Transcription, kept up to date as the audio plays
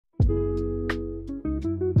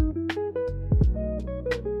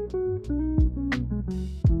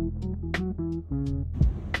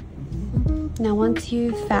Now once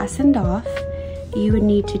you've fastened off, you would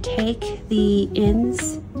need to take the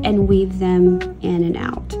ends and weave them in and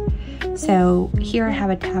out. So here I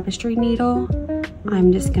have a tapestry needle.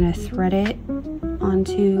 I'm just gonna thread it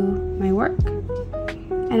onto my work.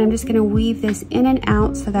 And I'm just gonna weave this in and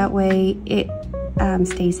out so that way it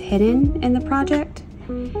stays hidden in the project.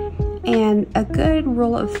 And a good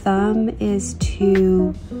rule of thumb is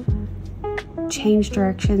to change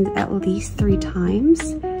directions at least 3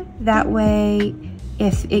 times. That way,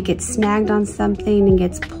 if it gets snagged on something and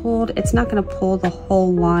gets pulled, it's not gonna pull the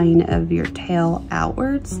whole line of your tail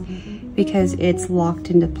outwards because it's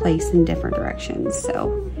locked into place in different directions.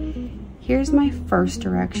 So here's my first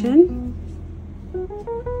direction.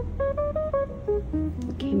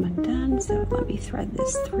 It came undone, so let me thread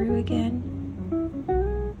this through again.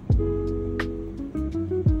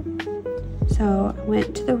 So I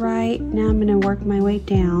went to the right, now I'm gonna work my way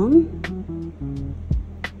down.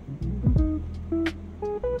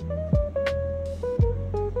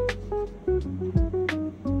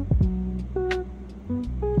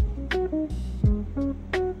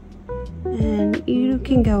 And you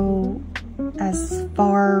can go as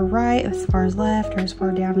far right, as far as left, or as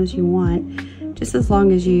far down as you want, just as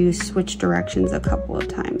long as you switch directions a couple of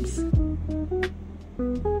times.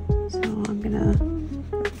 So I'm gonna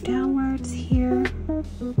go downwards here,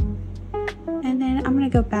 and then I'm gonna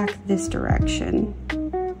go back this direction.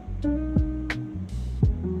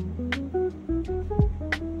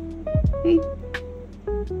 Okay.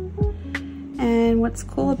 And what's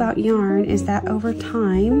cool about yarn is that over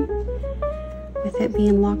time, with it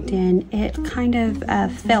being locked in, it kind of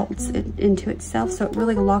felts into itself, so it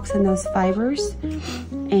really locks in those fibers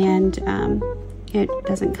and it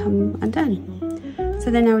doesn't come undone. So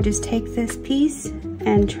then I would just take this piece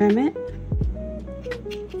and trim it.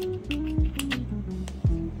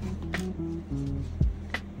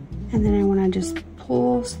 And then I want to just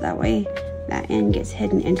pull so that way that end gets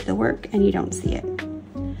hidden into the work and you don't see it.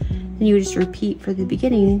 And you just repeat for the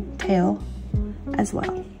beginning tail as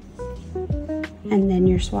well. And then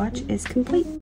your swatch is complete.